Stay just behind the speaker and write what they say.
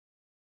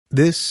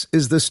This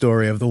is the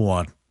story of the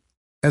one.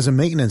 As a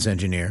maintenance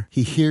engineer,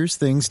 he hears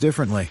things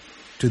differently.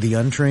 To the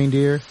untrained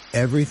ear,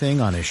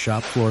 everything on his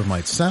shop floor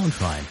might sound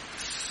fine,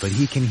 but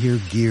he can hear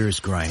gears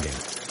grinding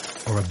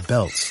or a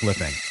belt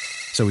slipping.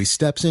 So he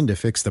steps in to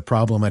fix the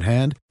problem at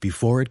hand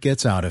before it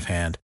gets out of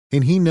hand.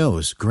 And he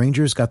knows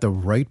Grainger's got the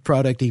right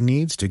product he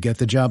needs to get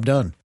the job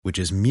done, which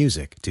is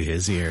music to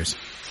his ears.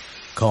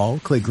 Call,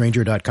 click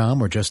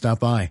Grainger.com, or just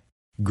stop by.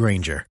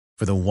 Grainger,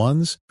 for the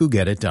ones who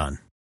get it done.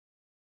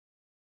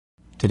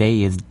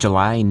 Today is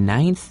July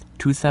 9th,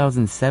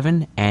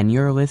 2007, and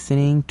you're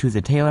listening to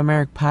the Taylor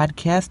Merrick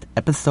Podcast,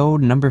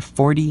 episode number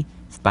 40,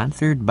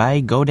 sponsored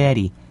by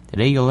GoDaddy.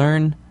 Today you'll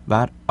learn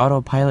about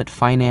autopilot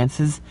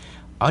finances,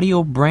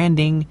 audio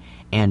branding,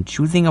 and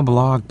choosing a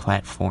blog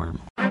platform.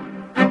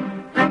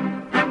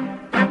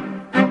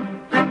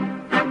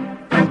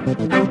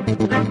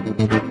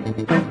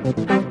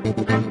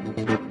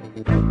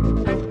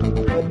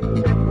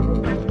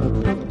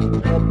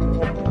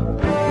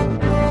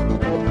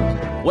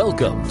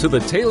 Welcome to the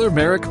Taylor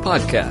Merrick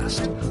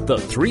Podcast, the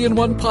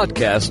 3-in-1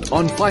 podcast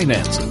on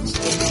finances,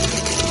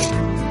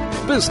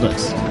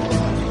 business,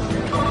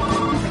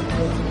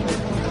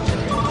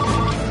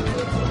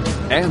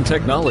 and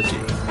technology.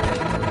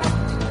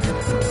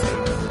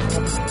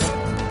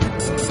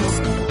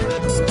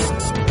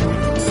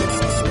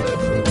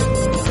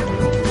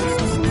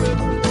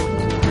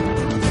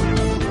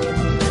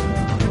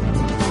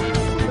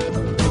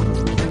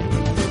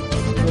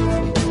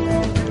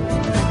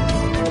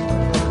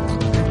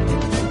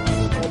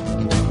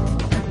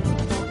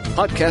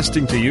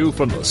 Podcasting to you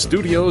from the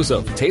studios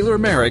of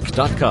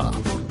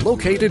TaylorMerrick.com,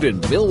 located in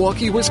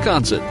Milwaukee,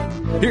 Wisconsin.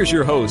 Here's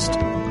your host,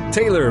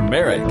 Taylor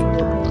Merrick.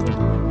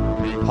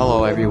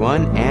 Hello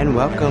everyone, and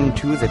welcome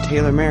to the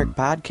Taylor Merrick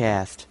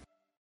Podcast.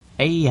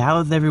 Hey,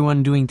 how's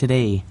everyone doing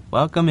today?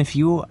 Welcome if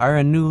you are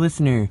a new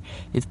listener.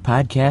 This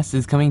podcast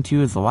is coming to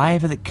you as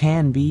live as it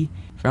can be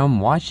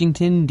from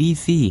Washington,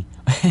 D.C.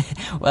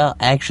 Well,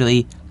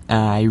 actually,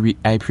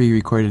 I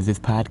pre-recorded this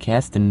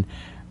podcast, and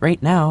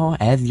right now,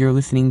 as you're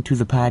listening to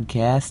the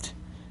podcast,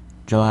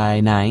 July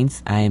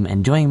 9th, I'm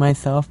enjoying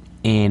myself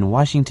in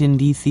Washington,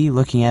 D.C.,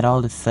 looking at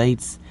all the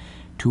sites,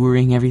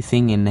 touring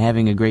everything, and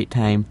having a great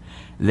time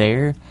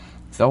there.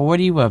 So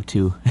what are you up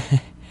to?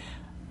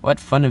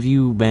 What fun have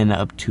you been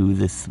up to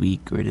this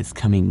week or this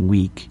coming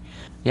week?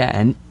 Yeah,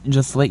 and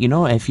just to let you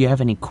know, if you have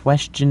any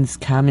questions,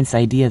 comments,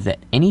 ideas at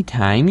any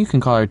time, you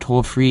can call our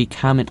toll-free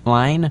comment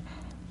line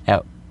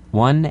at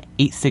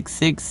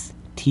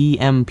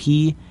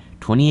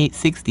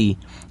 1-866-TMP-2860.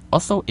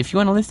 Also, if you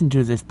want to listen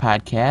to this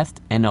podcast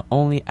and the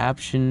only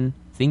option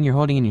thing you're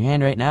holding in your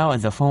hand right now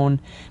is a phone,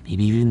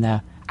 maybe even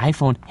the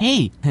iPhone,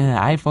 hey,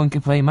 iPhone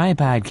can play my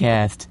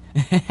podcast.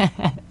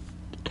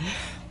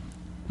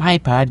 My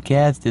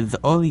podcast is the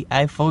only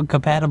iPhone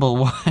compatible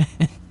one.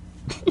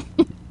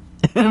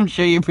 I'm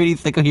sure you're pretty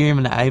sick of hearing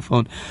on the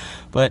iPhone.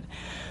 But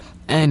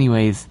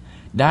anyways,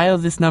 dial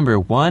this number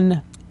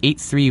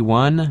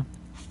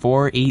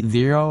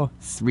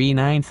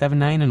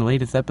 1-831-480-3979, and the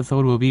latest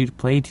episode will be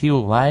played to you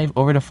live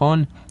over the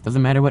phone.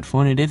 Doesn't matter what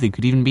phone it is, it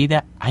could even be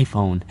the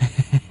iPhone.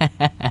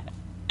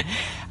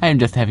 I'm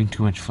just having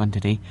too much fun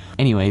today.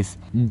 Anyways,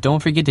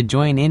 don't forget to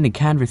join in the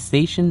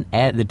conversation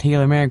at the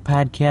Taylor Merrick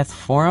Podcast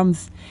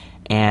forums,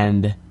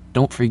 and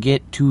don't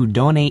forget to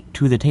donate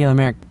to the Taylor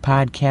Merrick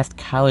Podcast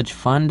College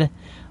Fund.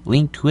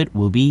 Link to it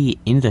will be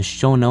in the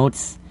show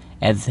notes,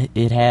 as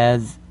it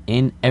has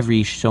in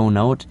every show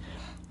note.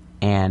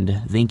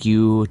 And thank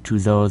you to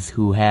those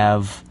who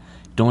have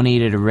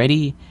donated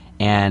already.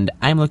 And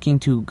I'm looking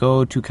to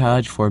go to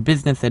college for a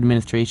business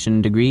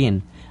administration degree.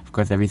 And, of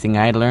course, everything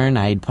I learn,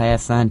 I'd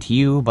pass on to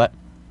you. But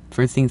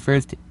first things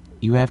first,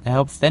 you have to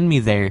help send me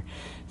there.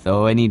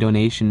 So any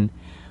donation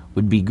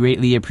would be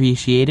greatly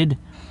appreciated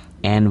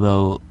and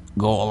will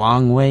go a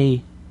long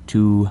way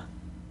to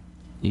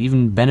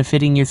even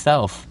benefiting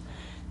yourself.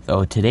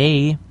 So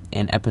today,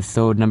 in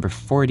episode number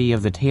 40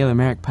 of the Taylor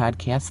Merrick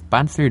Podcast,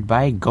 sponsored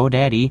by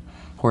GoDaddy.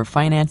 For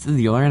finances,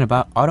 you'll learn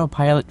about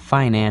autopilot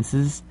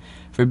finances.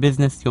 For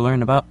business, you'll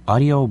learn about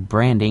audio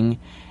branding.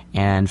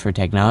 And for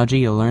technology,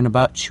 you'll learn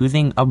about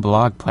choosing a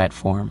blog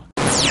platform.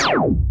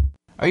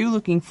 Are you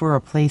looking for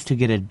a place to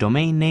get a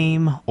domain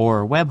name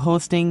or web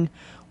hosting?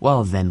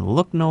 Well, then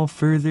look no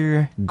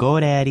further.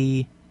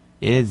 GoDaddy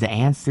is the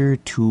answer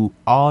to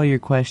all your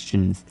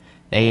questions.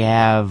 They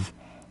have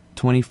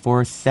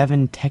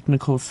 24/7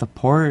 technical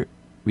support,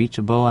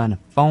 reachable on a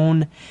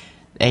phone.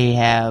 They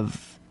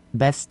have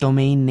best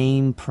domain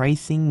name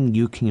pricing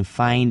you can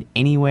find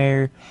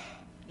anywhere.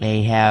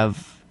 They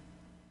have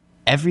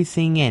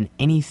everything and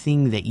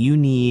anything that you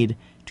need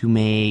to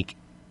make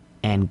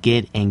and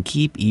get and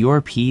keep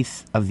your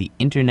piece of the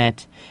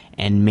internet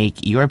and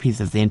make your piece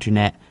of the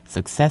internet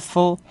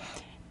successful.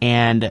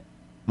 And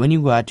when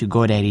you go out to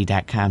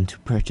GoDaddy.com to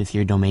purchase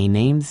your domain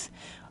names,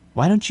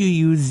 why don't you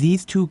use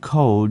these two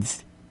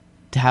codes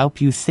to help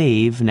you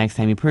save next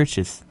time you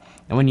purchase?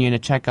 And when you're in a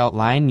checkout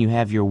line, you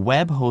have your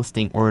web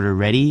hosting order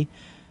ready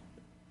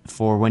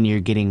for when you're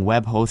getting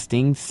web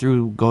hosting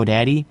through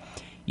GoDaddy.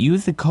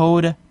 use the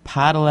code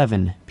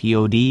POD11,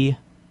 P-O-D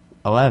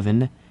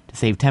 11, to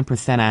save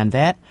 10% on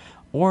that,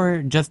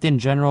 or just in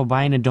general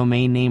buying a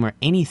domain name or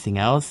anything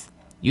else,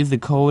 use the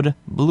code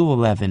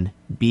BLUE11,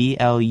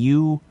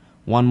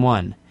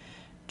 B-L-U-11.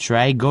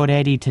 Try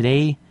GoDaddy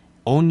today,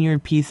 own your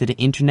piece of the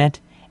internet,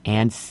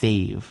 and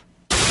save.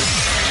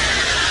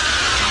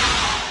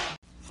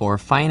 For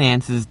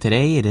finances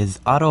today, it is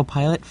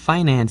Autopilot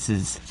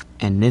Finances.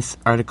 And this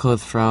article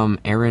is from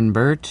Aaron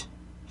Burt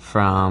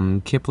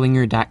from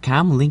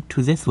Kiplinger.com. Link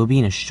to this will be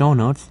in the show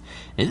notes.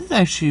 This is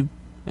actually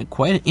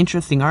quite an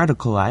interesting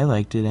article. I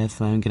liked it. That's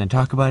why I'm going to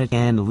talk about it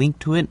and link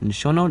to it in the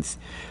show notes.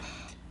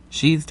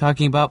 She's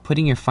talking about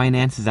putting your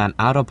finances on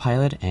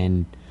autopilot,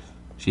 and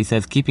she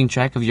says keeping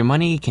track of your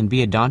money can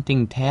be a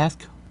daunting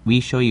task. We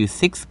show you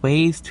 6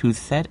 ways to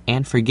set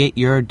and forget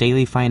your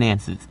daily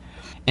finances.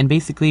 And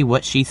basically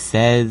what she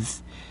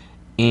says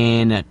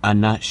in a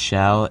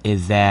nutshell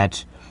is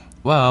that,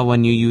 well,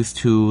 when you used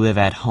to live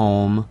at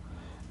home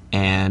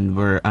and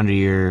were under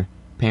your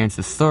parents'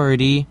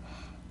 authority,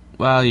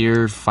 well,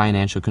 your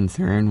financial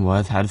concern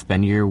was how to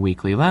spend your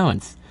weekly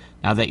allowance.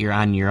 Now that you're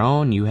on your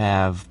own, you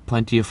have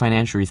plenty of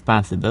financial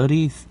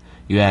responsibilities.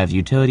 You have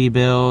utility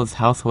bills,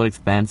 household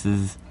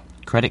expenses,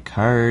 credit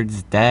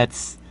cards,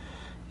 debts,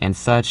 and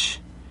such.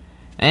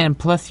 And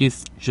plus, you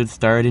should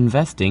start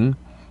investing.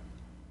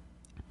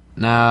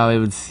 Now, it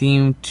would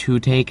seem to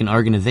take an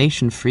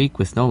organization freak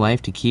with no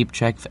life to keep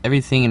track of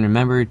everything and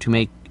remember to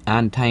make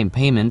on-time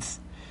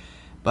payments.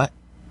 But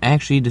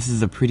actually, this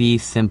is a pretty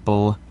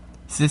simple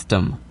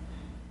system.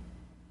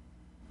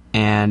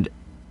 And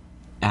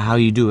how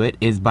you do it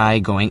is by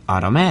going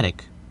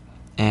automatic.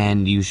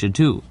 And you should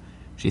too.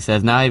 She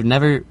says, now I've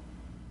never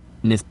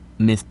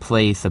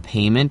misplaced a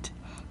payment.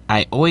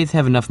 I always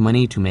have enough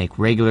money to make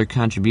regular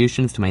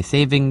contributions to my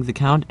savings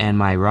account and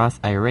my Roth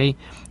IRA,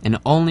 and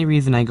the only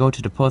reason I go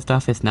to the post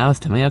office now is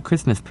to mail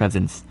Christmas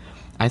presents.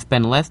 I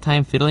spend less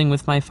time fiddling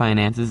with my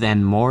finances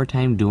and more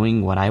time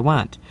doing what I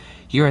want.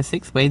 Here are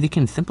 6 ways you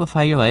can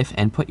simplify your life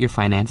and put your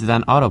finances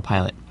on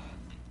autopilot.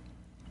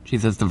 She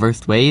says the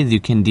first way is you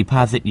can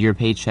deposit your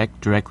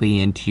paycheck directly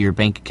into your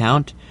bank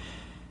account,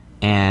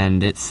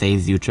 and it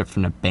saves you a trip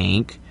from the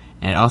bank,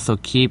 and it also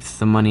keeps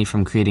the money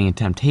from creating a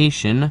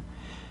temptation.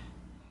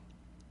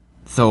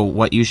 So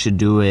what you should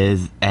do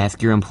is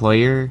ask your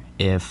employer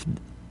if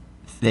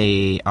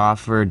they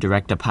offer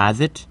direct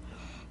deposit,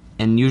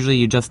 and usually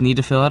you just need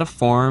to fill out a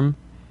form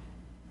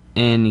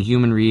in the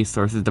Human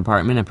Resources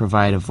Department and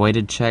provide a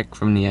voided check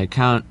from the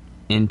account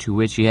into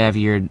which you have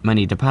your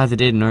money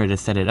deposited in order to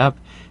set it up.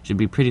 It should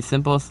be pretty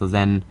simple, so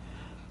then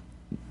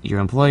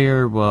your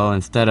employer will,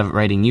 instead of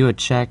writing you a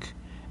check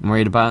and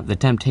worried about the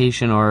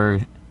temptation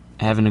or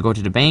having to go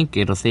to the bank,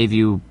 it'll save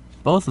you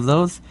both of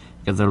those,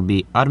 because it'll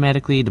be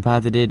automatically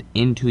deposited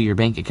into your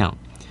bank account.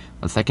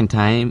 The second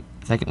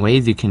way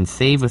is you can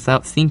save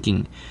without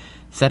thinking.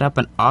 Set up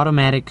an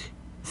automatic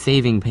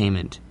saving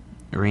payment.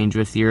 Arrange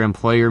with your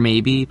employer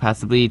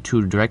possibly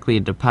to directly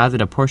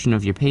deposit a portion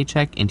of your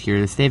paycheck into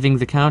your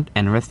savings account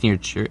and the rest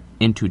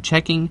into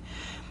checking,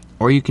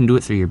 or you can do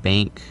it through your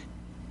bank.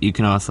 You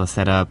can also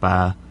set up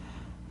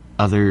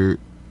other,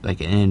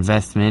 like an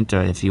investment,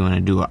 or if you want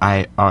to do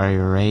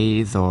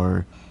IRAs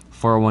or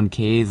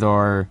 401ks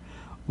or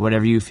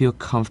whatever you feel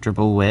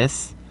comfortable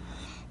with,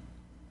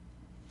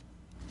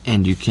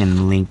 and you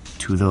can link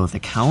to those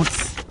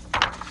accounts.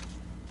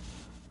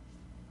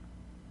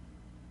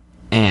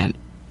 And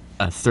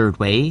a third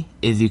way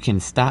is you can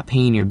stop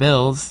paying your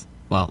bills,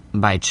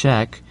 by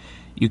check.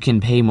 You can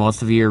pay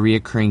most of your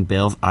reoccurring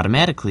bills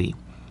automatically.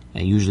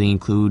 It usually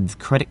includes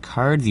credit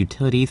cards,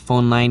 utilities,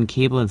 phone line,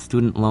 cable, and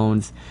student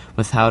loans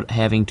without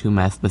having to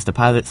mess with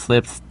deposit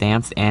slips,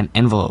 stamps, and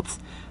envelopes.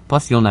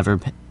 Plus, you'll never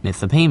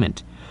miss a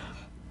payment.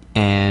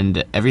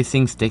 And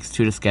everything sticks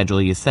to the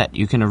schedule you set.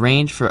 You can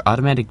arrange for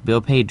automatic bill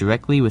pay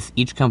directly with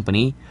each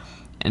company,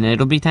 and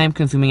it'll be time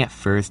consuming at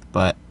first,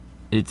 but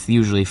it's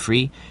usually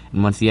free,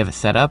 and once you have it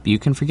set up, you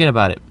can forget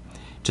about it.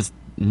 Just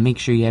make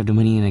sure you have the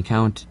money in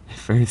account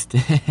first.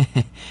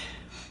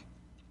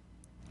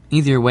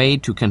 Easier way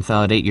to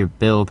consolidate your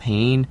bill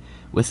paying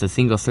with a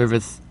single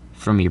service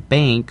from your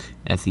bank.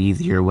 That's the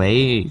easier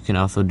way. You can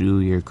also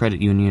do your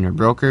credit union or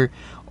broker,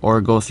 or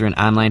go through an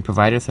online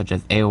provider such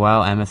as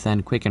AOL,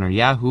 MSN, Quicken, or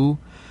Yahoo.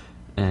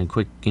 And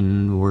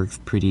Quicken works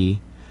pretty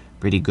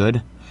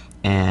good.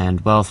 And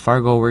Wells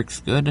Fargo works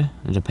good,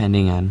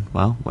 depending on,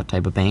 what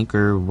type of bank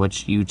or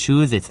what you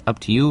choose. It's up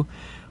to you.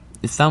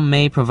 Some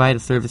may provide a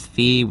service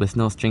fee with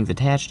no strings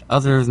attached.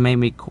 Others may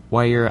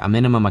require a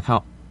minimum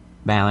account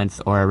balance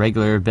or a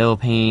regular bill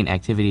paying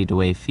activity to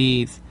waive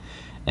fees.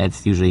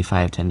 It's usually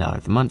 $5 to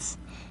 $10 a month.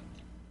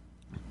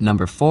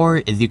 Number 4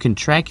 is you can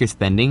track your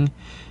spending.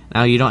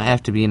 Now, you don't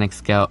have to be an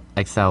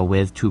Excel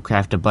whiz to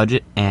craft a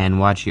budget and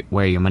watch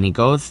where your money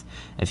goes.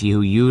 If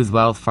you use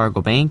Wells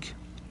Fargo Bank,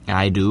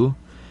 I do,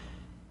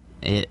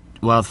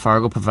 Wells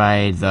Fargo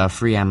provides a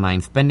free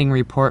online spending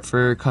report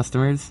for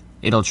customers.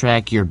 It'll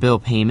track your bill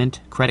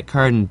payment, credit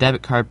card, and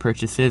debit card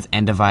purchases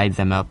and divides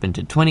them up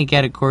into 20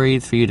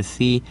 categories for you to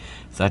see,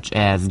 such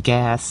as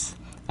gas,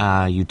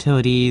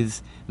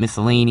 utilities,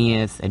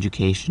 miscellaneous,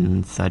 education,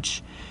 and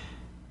such.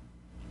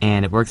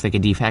 And it works like a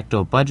de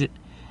facto budget,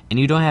 and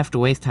you don't have to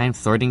waste time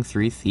sorting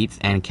through receipts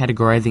and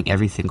categorizing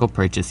every single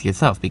purchase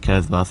yourself,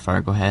 because Wells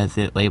Fargo has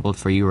it labeled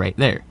for you right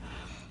there.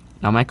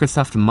 Now,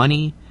 Microsoft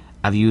Money,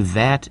 I've used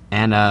that,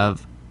 and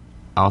I've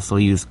also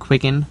used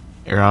Quicken.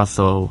 There are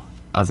also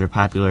other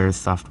popular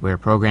software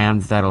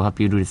programs that'll help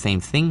you do the same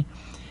thing.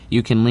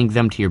 You can link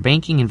them to your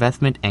banking,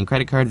 investment, and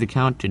credit cards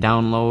account to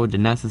download the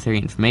necessary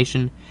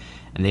information,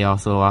 and they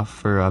also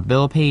offer a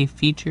bill pay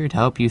feature to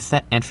help you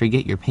set and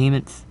forget your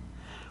payments.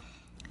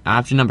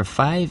 Option number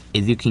 5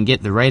 is you can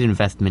get the right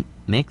investment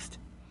mixed.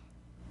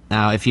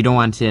 Now, if you don't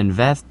want to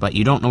invest, but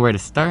you don't know where to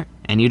start,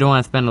 and you don't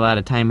want to spend a lot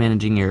of time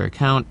managing your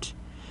account,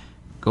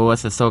 go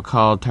with a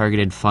so-called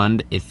targeted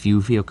fund if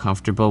you feel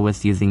comfortable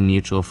with using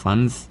mutual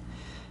funds.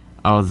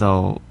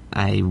 Although,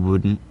 I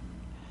wouldn't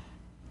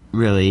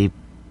really,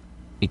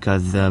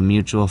 because the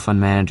mutual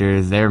fund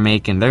managers, they're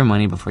making their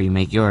money before you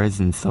make yours,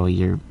 and so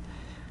you're,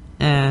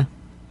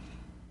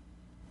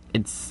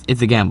 it's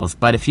a gamble.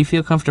 But if you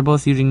feel comfortable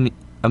with using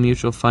a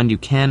mutual fund, you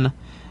can.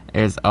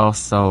 There's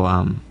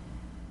also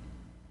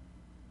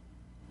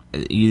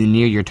you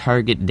near your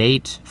target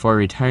date for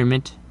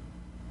retirement,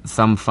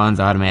 some funds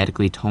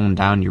automatically tone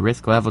down your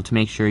risk level to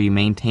make sure you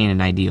maintain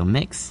an ideal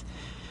mix.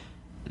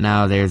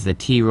 Now there's the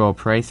T. Rowe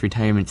Price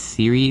Retirement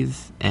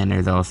Series, and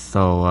there's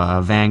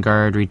also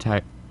Vanguard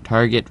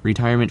Target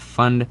Retirement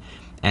Fund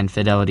and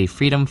Fidelity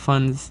Freedom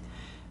Funds.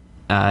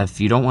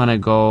 If you don't want to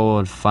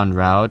go fund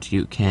route,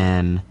 you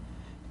can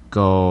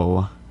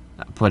go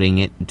putting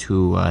it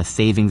into a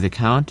savings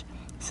account,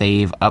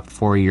 save up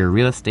for your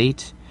real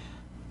estate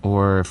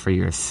or for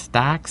your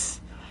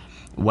stocks.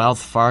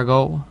 Wells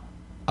Fargo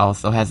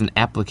also has an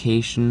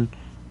application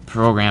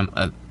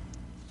program,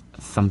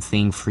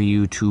 something for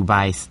you to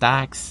buy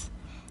stocks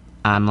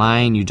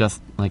online. You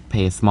just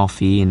pay a small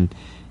fee, and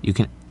you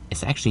can.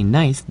 It's actually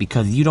nice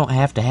because you don't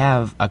have to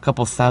have a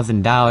couple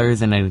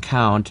 $1,000s in an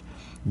account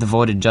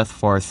devoted just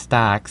for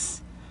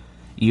stocks.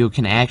 You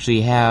can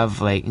actually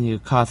have,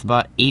 it costs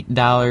about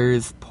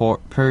 $8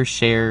 per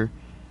share,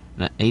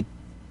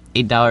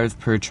 $8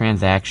 per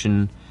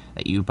transaction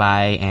that you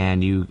buy,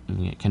 and you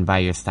can buy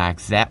your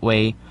stocks that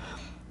way.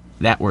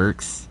 That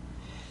works.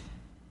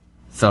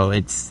 So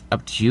it's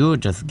up to you.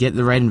 Just get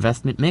the right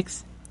investment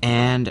mix.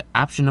 And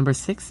option number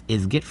 6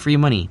 is get free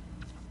money.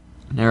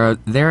 There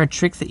are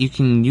tricks that you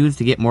can use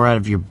to get more out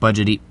of your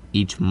budget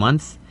each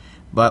month,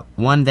 but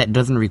one that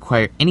doesn't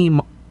require any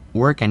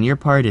work on your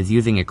part is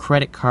using a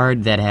credit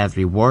card that has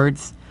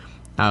rewards.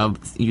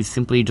 You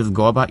simply just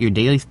go about your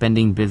daily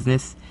spending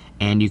business,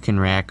 and you can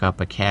rack up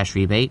a cash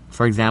rebate.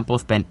 For example,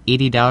 spend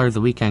 $80 a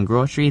week on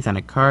groceries on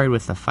a card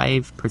with a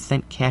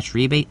 5% cash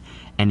rebate,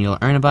 and you'll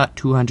earn about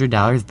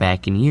 $200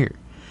 back in a year.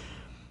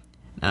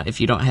 Now,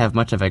 if you don't have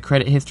much of a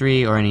credit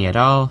history or any at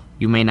all,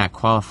 you may not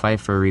qualify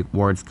for a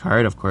rewards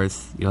card. Of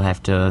course, you'll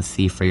have to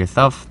see for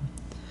yourself.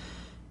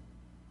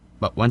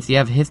 But once you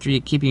have a history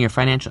of keeping your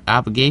financial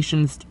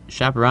obligations,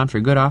 shop around for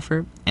a good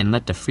offer and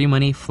let the free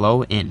money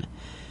flow in.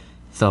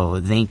 So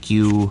thank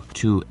you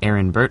to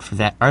Aaron Burt for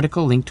that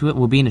article. Link to it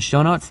will be in the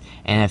show notes.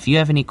 And if you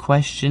have any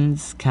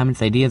questions,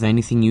 comments, ideas, or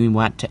anything you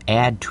want to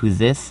add to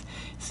this,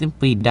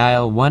 simply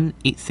dial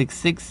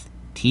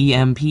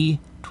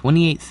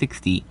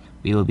 1-866-TMP-2860.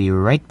 We will be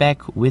right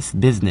back with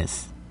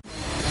business.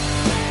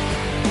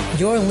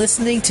 You're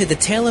listening to the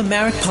Taylor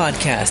Merrick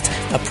Podcast,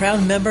 a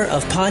proud member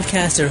of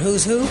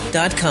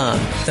PodcasterWho'sWho.com,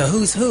 the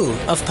who's who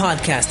of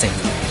podcasting.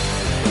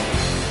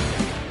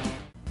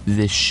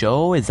 This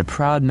show is a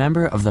proud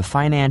member of the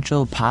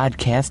Financial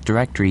Podcast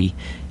Directory.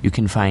 You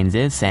can find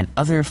this and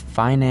other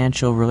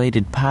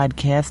financial-related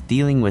podcasts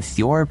dealing with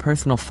your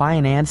personal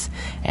finance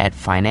at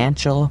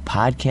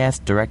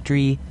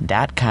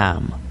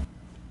financialpodcastdirectory.com.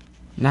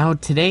 Now,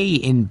 today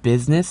in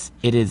business,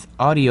 it is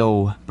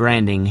audio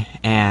branding,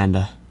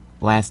 and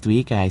last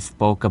week I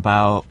spoke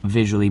about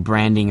visually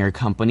branding your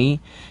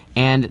company.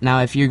 And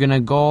now if you're going to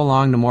go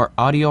along the more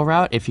audio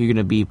route, if you're going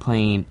to be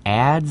playing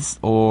ads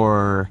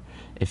or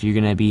if you're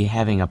going to be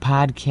having a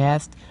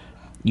podcast,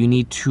 you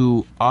need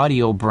to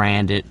audio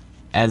brand it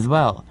as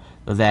well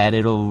so that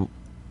it'll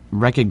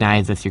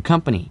recognize as your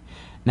company.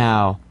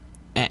 Now,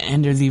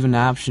 and there's even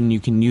an option you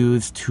can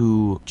use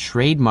to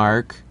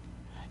trademark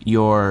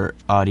your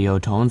audio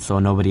tone so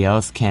nobody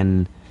else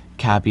can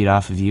copy it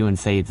off of you and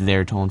say it's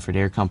their tone for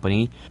their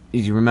company.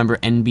 Did you remember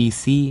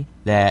NBC?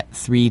 That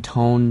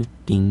 3-tone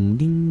ding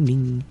ding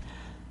ding.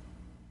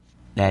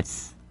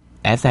 That's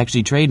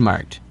actually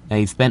trademarked.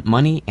 They spent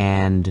money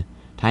and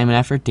time and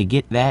effort to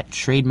get that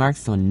trademarked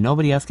so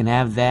nobody else can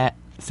have that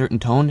certain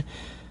tone.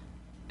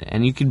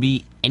 And you could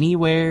be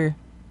anywhere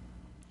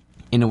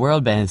in the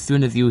world, but as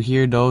soon as you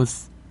hear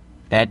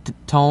that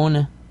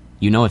tone,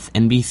 you know it's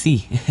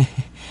NBC.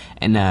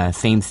 And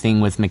same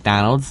thing with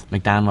McDonald's.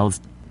 McDonald's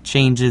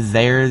changes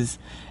theirs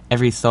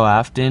every so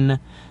often.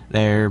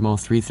 Their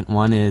most recent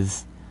one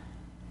is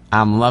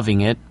I'm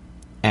Loving It,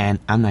 and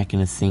I'm not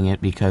going to sing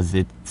it because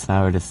it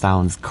sort of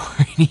sounds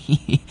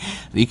corny.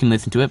 You can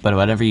listen to it, but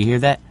whenever you hear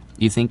that,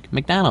 you think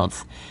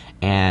McDonald's.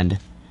 And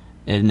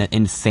in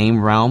the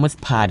same realm as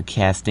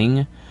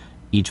podcasting.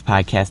 Each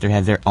podcaster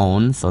has their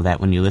own, so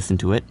that when you listen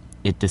to it,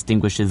 it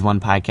distinguishes one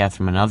podcast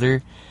from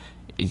another.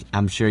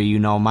 I'm sure you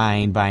know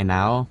mine by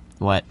now,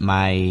 what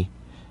my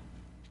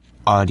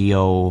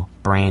audio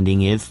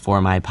branding is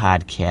for my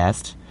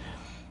podcast.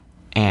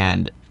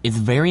 And it's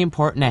very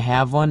important to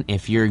have one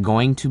if you're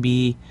going to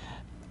be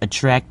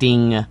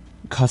attracting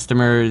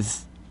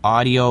customers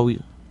via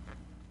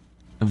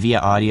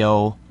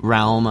audio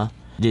realm.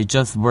 It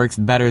just works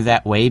better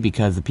that way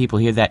because the people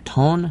hear that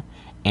tone,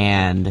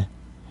 and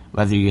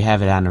whether you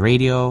have it on the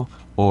radio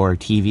or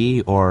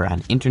TV or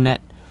on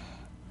internet,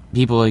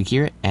 people will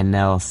hear it and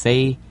they'll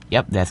say,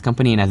 yep, that's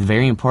company, and that's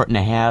very important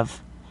to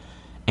have.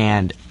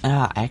 And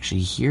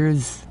actually,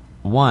 here's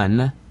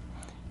one.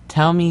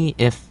 Tell me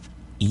if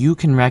you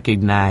can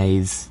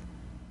recognize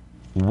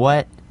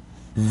what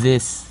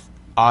this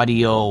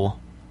audio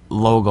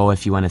logo,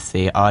 if you want to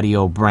say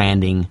audio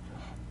branding,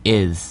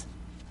 is.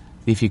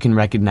 See if you can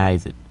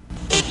recognize it.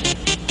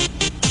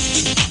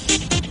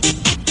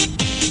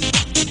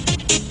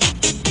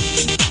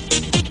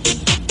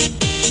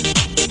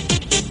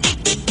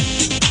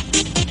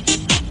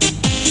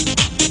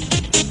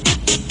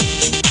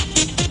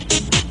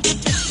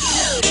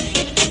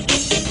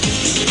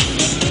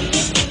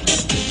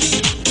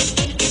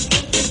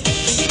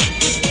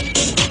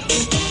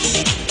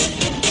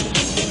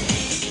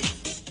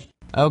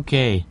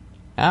 Okay.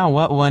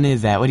 What one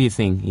is that? What do you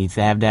think? You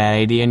have that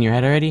idea in your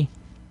head already?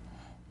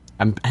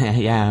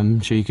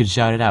 I'm sure you could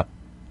shout it out.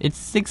 It's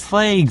Six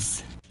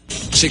Flags.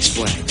 Six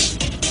Flags.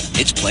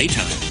 It's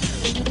playtime.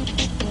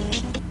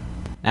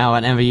 Now,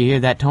 whenever you hear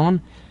that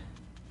tone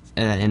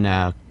in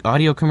an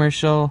audio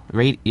commercial,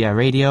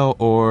 radio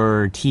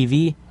or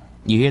TV,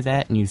 you hear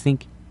that and you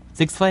think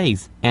Six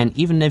Flags. And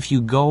even if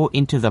you go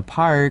into the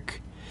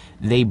park,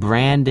 they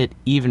brand it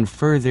even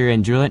further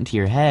and drill it into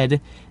your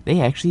head.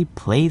 They actually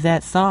play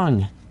that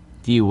song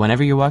to you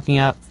whenever you're walking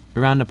out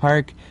around the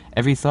park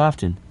every so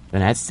often.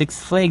 And that's Six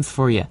Flags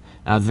for you.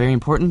 Now, it's very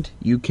important.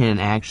 You can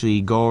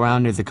actually go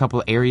around. There's a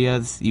couple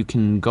areas you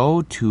can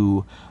go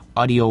to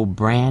audio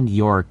brand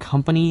your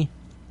company.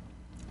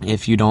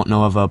 If you don't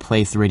know of a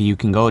place already you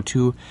can go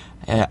to,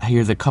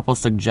 here's a couple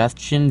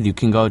suggestions. You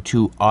can go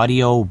to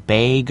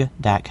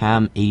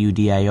audiobag.com,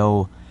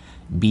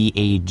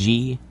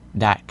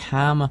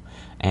 AUDIOBAG.com,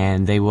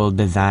 and they will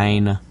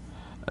design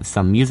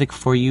some music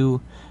for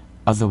you.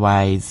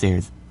 Otherwise,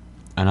 there's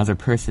another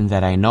person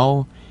that I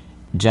know,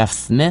 Jeff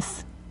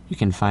Smith. You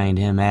can find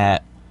him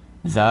at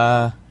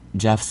the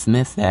Jeff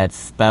Smith. That's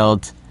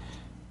spelled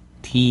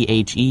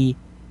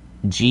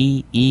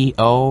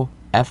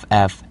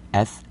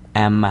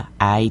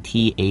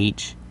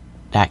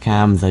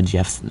TheGeoffSmith.com,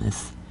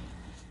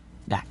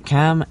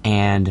 thejeffsmith.com,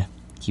 and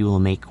he will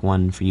make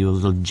one for you, a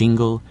little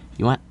jingle if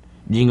you want.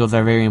 Jingles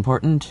are very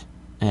important,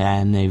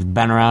 and they've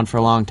been around for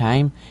a long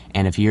time,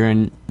 and if you're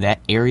in that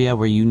area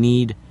where you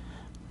need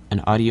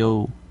an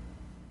audio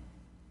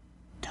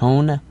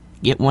tone,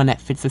 get one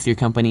that fits with your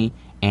company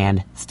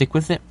and stick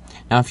with it.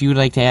 Now, if you would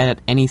like to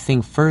add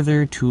anything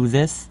further to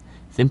this,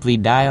 simply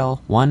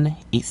dial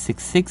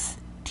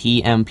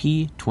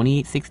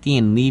 1-866-TMP-2860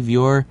 and leave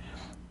your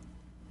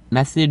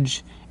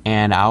message,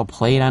 and I'll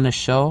play it on the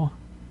show,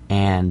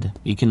 and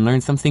you can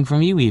learn something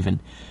from you even.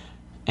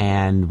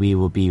 And we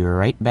will be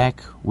right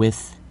back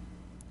with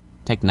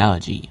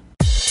technology.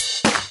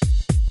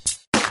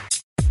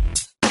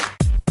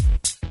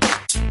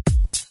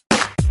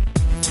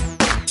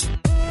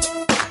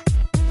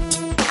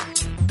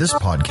 This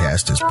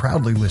podcast is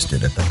proudly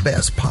listed at the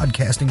best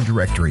podcasting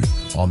directory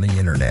on the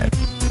internet,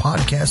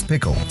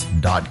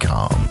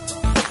 podcastpickle.com.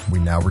 We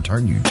now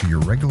return you to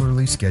your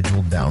regularly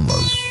scheduled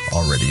download,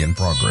 already in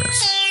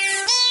progress.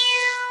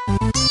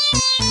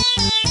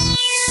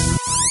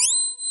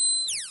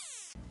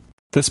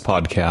 This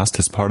podcast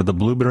is part of the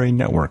Blueberry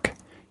Network.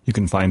 You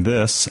can find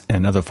this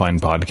and other fine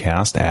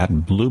podcasts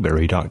at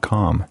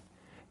blueberry.com.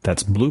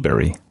 That's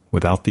Blueberry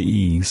without the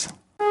E's.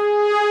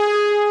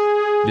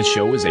 This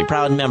show is a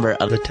proud member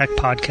of the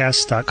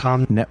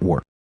TechPodcast.com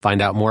network.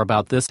 Find out more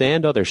about this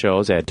and other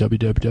shows at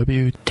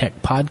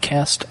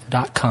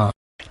www.techpodcast.com.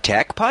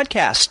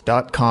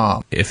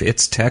 TechPodcast.com. If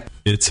it's tech,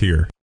 it's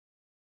here.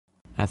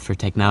 That's for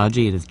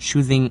technology. It is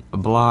choosing a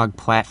blog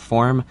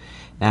platform.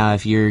 Now,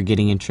 if you're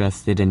getting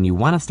interested and you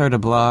want to start a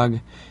blog,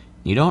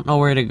 you don't know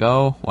where to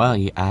go, well,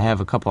 I have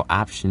a couple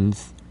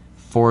options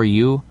for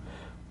you.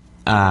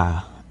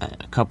 A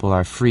couple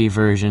are free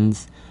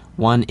versions.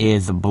 One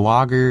is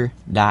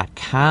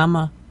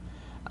blogger.com.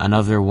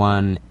 Another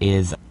one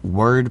is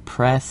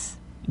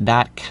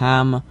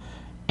wordpress.com.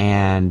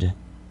 And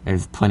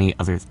there's plenty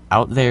others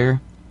out there.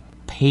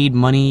 Paid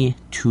money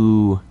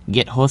to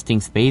get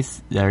hosting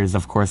space. There's,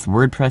 of course,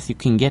 WordPress you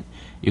can get.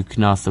 You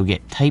can also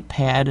get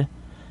TypePad.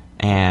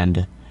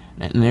 And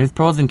there's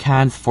pros and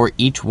cons for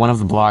each one of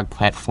the blog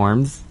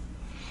platforms.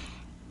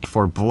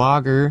 For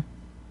Blogger,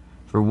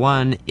 for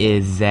one,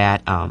 is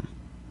that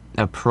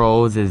the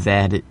pros is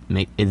that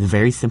it's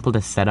very simple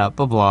to set up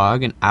a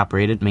blog and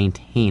operate it,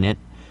 maintain it.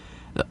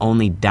 The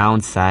only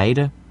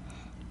downside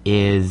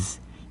is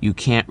you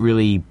can't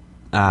really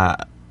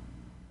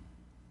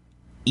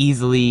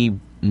easily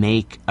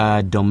make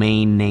a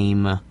domain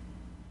name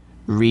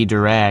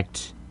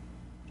redirect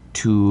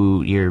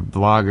to your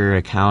Blogger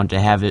account to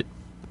have it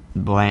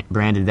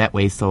branded that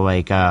way. So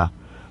like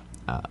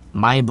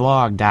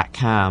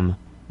myblog.com,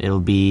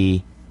 it'll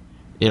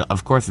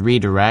of course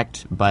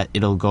redirect, but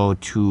it'll go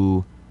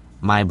to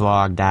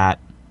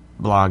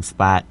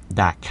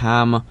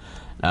myblog.blogspot.com.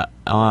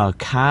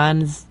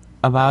 Cons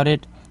about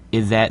it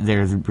is that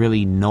there's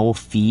really no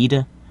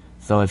feed.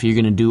 So if you're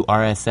going to do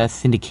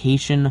RSS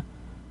syndication,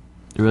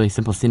 really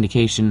simple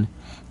syndication,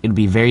 it'll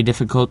be very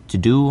difficult to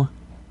do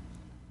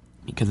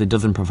because it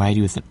doesn't provide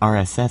you with an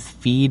RSS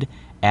feed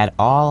at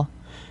all.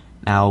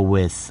 Now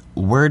with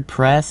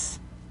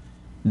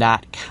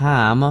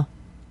WordPress.com,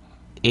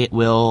 it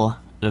will,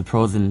 the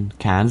pros and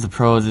cons. The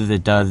pros is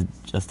it does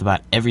just about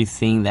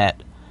everything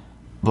that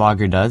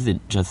Blogger does. It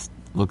just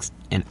looks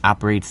and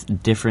operates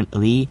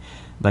differently,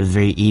 but it's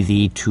very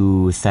easy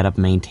to set up,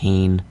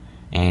 maintain,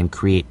 and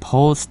create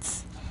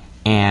posts.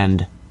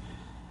 And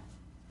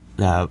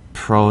the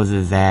pros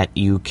is that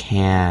you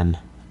can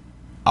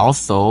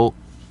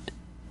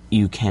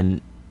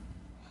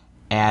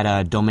add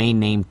a domain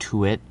name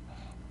to it.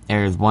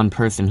 There's one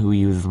person who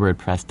uses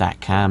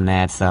WordPress.com,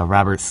 that's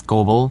Robert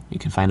Scoble. You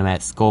can find him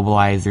at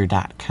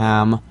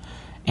scobleizer.com,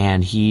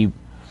 and he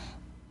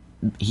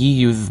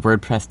uses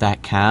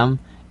WordPress.com,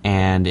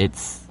 and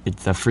it's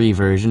a free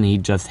version. He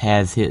just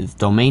has his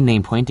domain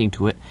name pointing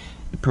to it.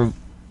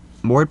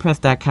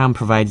 WordPress.com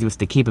provides you with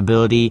the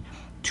capability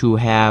to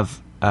have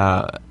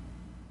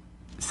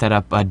set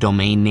up a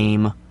domain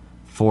name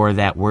for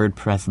that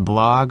WordPress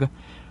blog,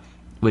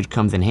 which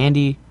comes in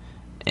handy,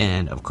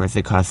 and of course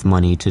it costs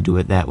money to do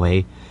it that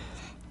way.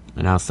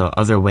 And also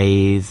other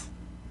ways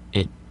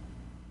it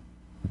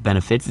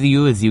benefits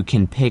you is you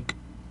can pick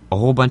a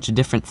whole bunch of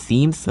different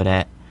themes, so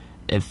that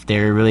if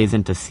there really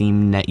isn't a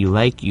theme that you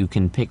like, you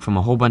can pick from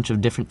a whole bunch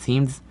of different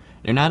themes.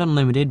 They're not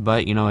unlimited,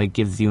 but it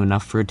gives you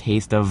enough for a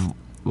taste of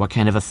what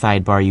kind of a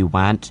sidebar you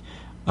want,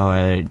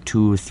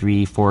 2,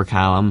 3, 4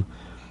 column.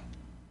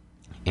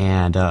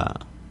 And of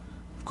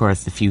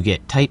course, if you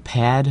get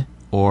TypePad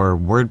or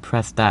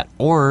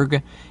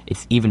WordPress.org,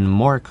 it's even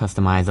more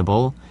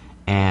customizable,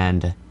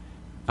 and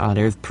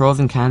there's pros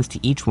and cons to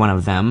each one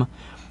of them.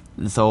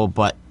 So,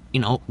 but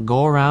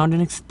go around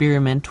and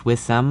experiment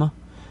with them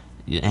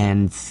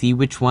and see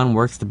which one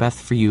works the best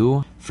for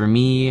you. For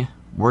me,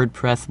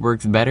 WordPress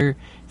works better.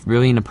 It's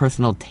really in a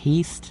personal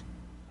taste.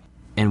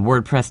 And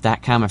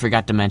WordPress.com, I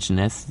forgot to mention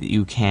this,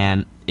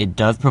 it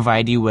does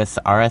provide you with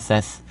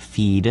RSS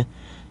feed,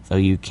 so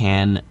you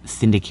can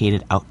syndicate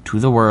it out to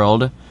the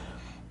world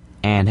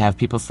and have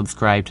people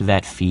subscribe to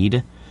that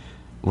feed,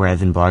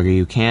 whereas in Blogger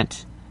you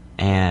can't.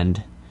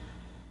 And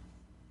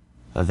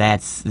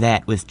that's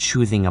that with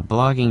choosing a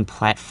blogging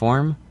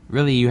platform.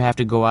 Really, you have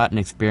to go out and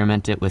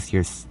experiment it with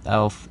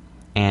yourself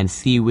and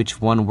see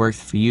which one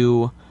works for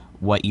you,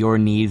 what your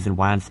needs and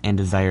wants and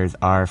desires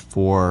are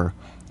for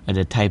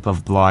the type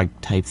of blog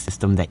type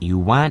system that you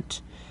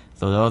want.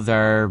 So those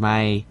are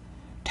my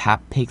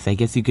top picks, I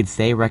guess you could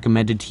say,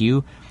 recommended to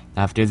you.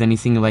 Now, if there's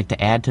anything you'd like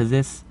to add to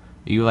this,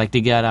 or you like to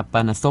get up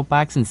on a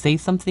soapbox and say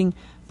something,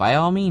 by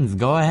all means,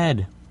 go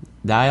ahead.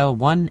 Dial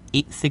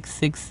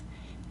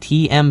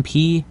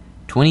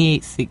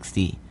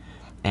 1-866-TMP-2860.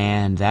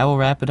 And that will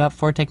wrap it up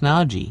for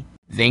technology.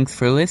 Thanks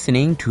for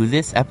listening to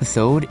this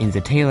episode in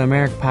the Taylor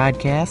Merrick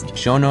Podcast.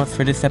 Show notes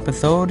for this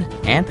episode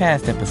and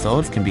past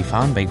episodes can be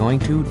found by going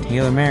to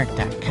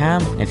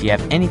TaylorMerrick.com. If you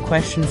have any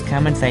questions,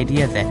 comments,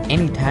 ideas at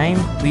any time,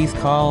 please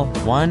call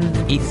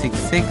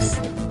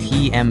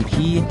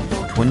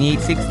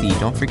 1-866-TMP-2860.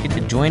 Don't forget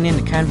to join in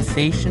the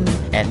conversation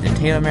at the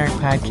Taylor Merrick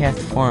Podcast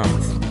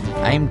forums.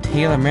 I'm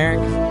Taylor Merrick,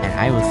 and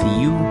I will see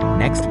you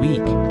next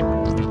week.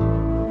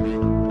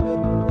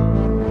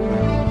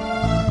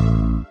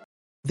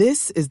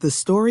 This is the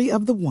story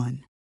of the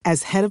one.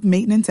 As head of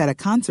maintenance at a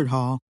concert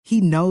hall, he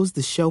knows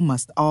the show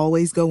must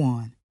always go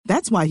on.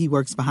 That's why he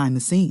works behind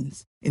the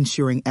scenes,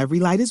 ensuring every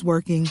light is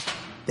working,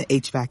 the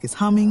HVAC is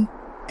humming,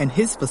 and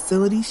his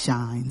facility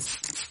shines.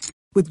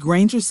 With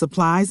Grainger's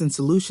supplies and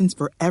solutions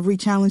for every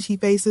challenge he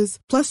faces,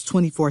 plus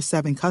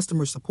 24/7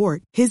 customer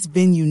support, his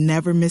venue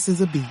never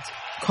misses a beat.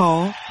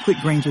 Call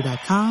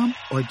quickgrainger.com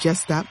or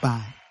just stop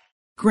by.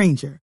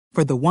 Grainger,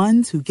 for the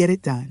ones who get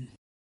it done.